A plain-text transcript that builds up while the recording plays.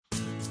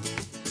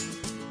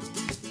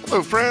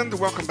Hello, friend.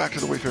 Welcome back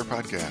to the Wayfair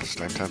Podcast.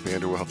 I'm Tom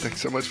Vanderwell.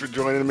 Thanks so much for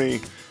joining me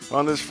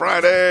on this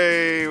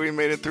Friday. We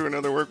made it through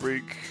another work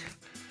week.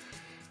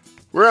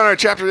 We're on our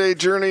chapter 8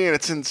 journey, and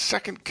it's in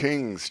 2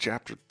 Kings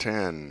chapter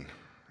 10.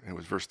 It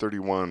was verse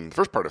 31, the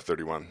first part of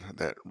 31,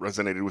 that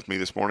resonated with me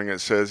this morning.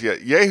 It says,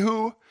 "Yet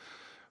Jehu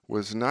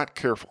was not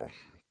careful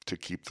to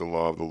keep the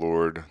law of the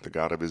Lord, the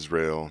God of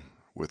Israel,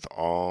 with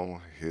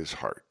all his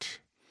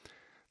heart."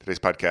 Today's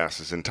podcast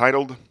is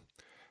entitled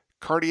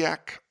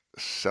Cardiac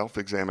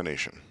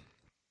Self-Examination.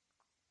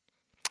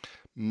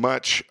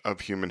 Much of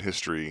human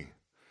history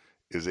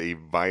is a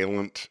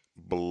violent,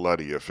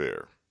 bloody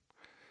affair.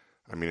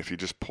 I mean, if you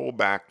just pull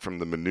back from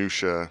the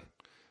minutia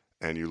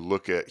and you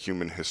look at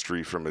human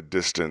history from a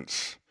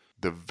distance,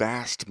 the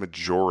vast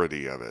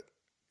majority of it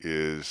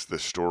is the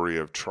story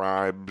of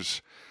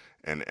tribes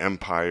and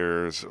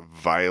empires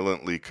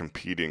violently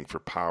competing for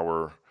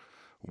power,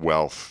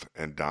 wealth,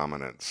 and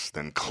dominance,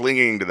 then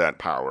clinging to that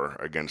power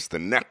against the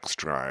next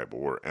tribe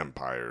or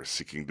empire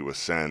seeking to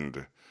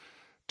ascend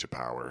to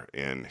power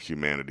in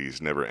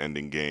humanity's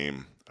never-ending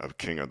game of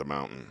King of the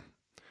Mountain.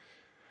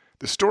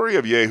 The story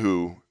of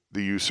Jehu,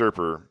 the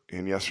usurper,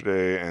 in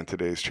yesterday and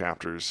today's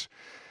chapters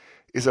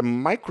is a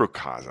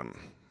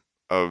microcosm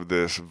of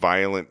this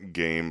violent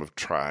game of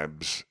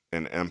tribes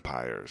and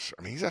empires.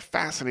 I mean, he's a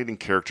fascinating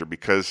character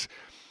because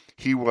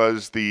he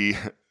was the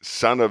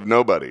son of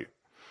nobody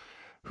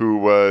who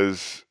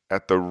was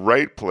at the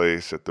right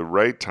place at the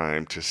right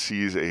time to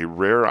seize a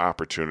rare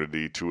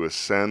opportunity to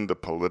ascend the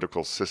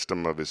political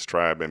system of his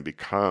tribe and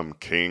become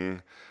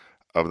king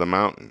of the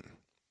mountain.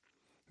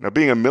 Now,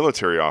 being a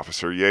military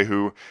officer,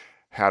 Jehu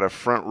had a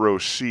front row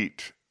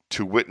seat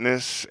to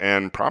witness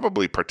and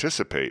probably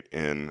participate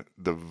in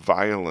the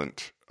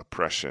violent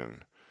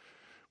oppression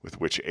with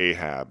which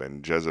Ahab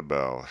and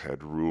Jezebel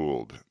had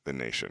ruled the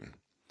nation.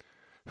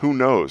 Who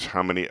knows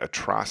how many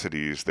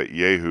atrocities that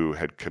Jehu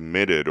had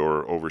committed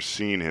or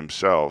overseen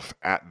himself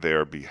at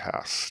their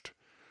behest.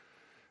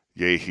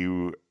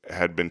 Jehu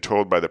had been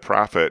told by the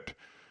prophet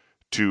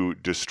to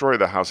destroy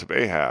the house of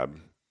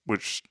Ahab,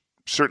 which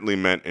certainly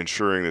meant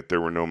ensuring that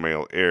there were no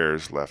male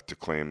heirs left to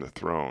claim the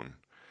throne.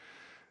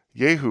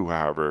 Jehu,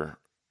 however,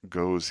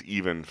 goes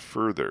even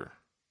further.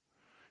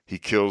 He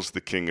kills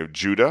the king of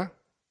Judah,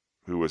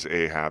 who was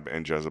Ahab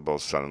and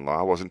Jezebel's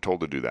son-in-law. Wasn't told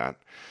to do that.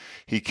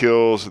 He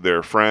kills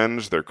their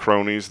friends, their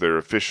cronies, their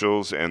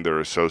officials, and their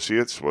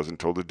associates. Wasn't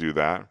told to do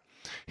that.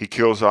 He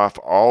kills off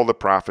all the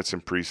prophets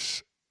and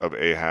priests of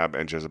Ahab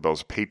and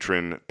Jezebel's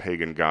patron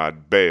pagan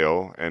god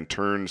Baal and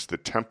turns the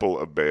temple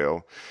of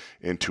Baal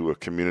into a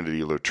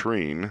community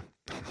latrine.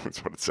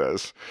 That's what it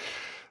says.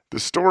 The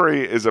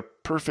story is a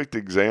perfect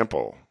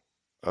example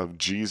of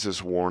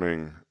Jesus'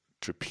 warning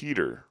to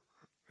Peter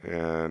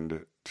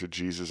and to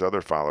Jesus'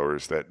 other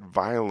followers that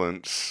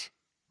violence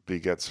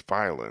begets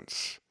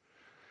violence.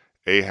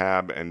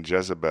 Ahab and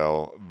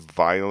Jezebel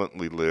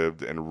violently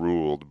lived and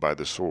ruled by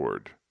the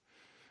sword,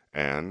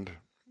 and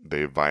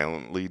they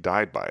violently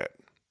died by it.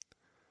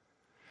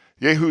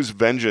 Jehu's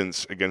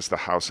vengeance against the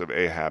house of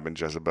Ahab and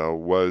Jezebel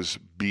was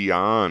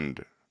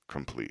beyond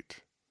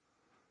complete.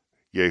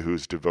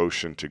 Jehu's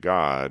devotion to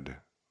God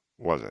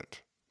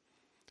wasn't.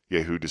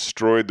 Jehu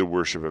destroyed the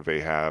worship of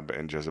Ahab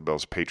and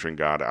Jezebel's patron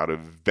god out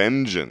of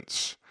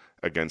vengeance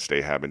against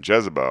Ahab and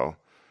Jezebel,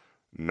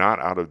 not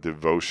out of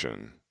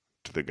devotion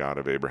to the God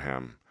of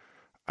Abraham,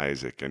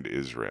 Isaac, and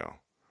Israel.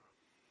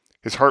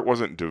 His heart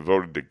wasn't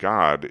devoted to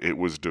God, it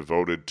was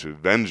devoted to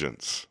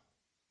vengeance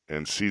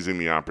and seizing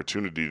the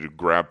opportunity to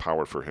grab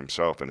power for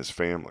himself and his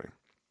family.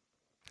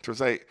 So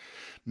as I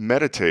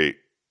meditate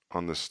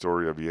on the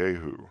story of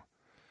Jehu,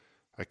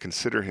 I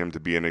consider him to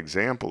be an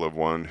example of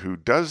one who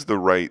does the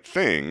right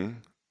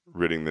thing,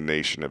 ridding the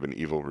nation of an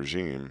evil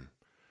regime,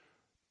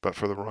 but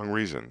for the wrong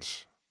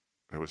reasons.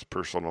 It was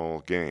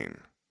personal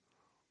gain.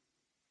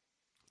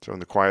 So in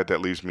the quiet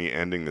that leaves me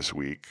ending this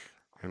week,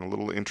 in a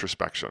little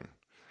introspection,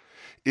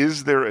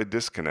 is there a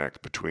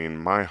disconnect between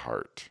my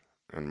heart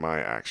and my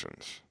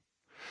actions?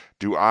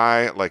 Do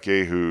I, like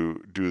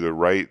Jehu, do the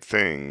right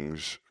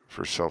things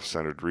for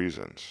self-centered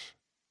reasons?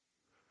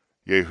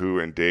 Jehu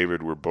and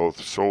David were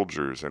both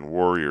soldiers and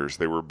warriors.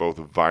 They were both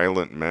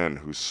violent men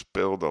who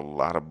spilled a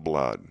lot of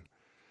blood.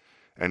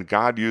 And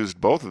God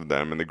used both of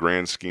them in the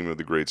grand scheme of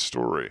the great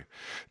story.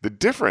 The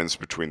difference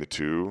between the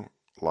two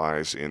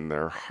lies in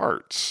their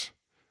hearts.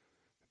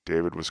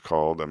 David was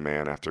called a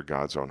man after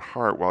God's own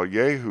heart, while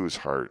Jehu's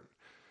heart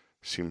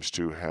seems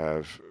to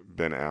have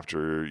been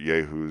after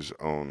Jehu's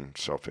own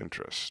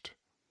self-interest.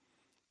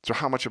 So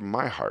how much of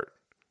my heart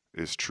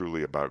is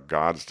truly about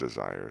God's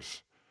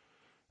desires,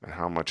 and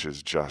how much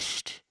is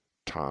just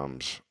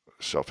Tom's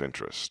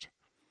self-interest?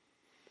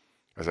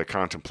 As I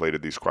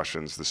contemplated these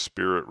questions, the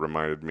Spirit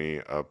reminded me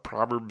of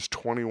Proverbs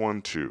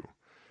 21:2,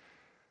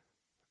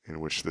 in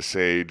which the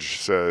sage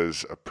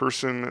says, "A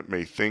person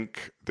may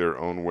think their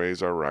own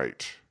ways are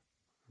right,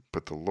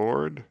 but the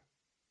Lord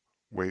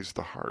weighs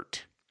the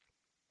heart."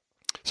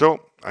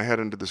 So I head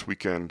into this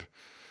weekend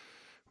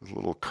with a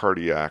little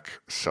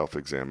cardiac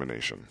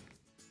self-examination,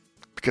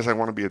 because I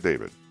want to be a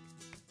David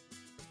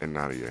and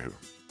not a Jehu.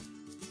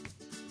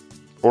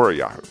 or a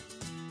Yahoo.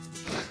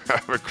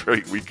 Have a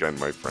great weekend,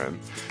 my friend.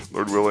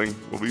 Lord willing,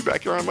 we'll be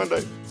back here on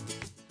Monday.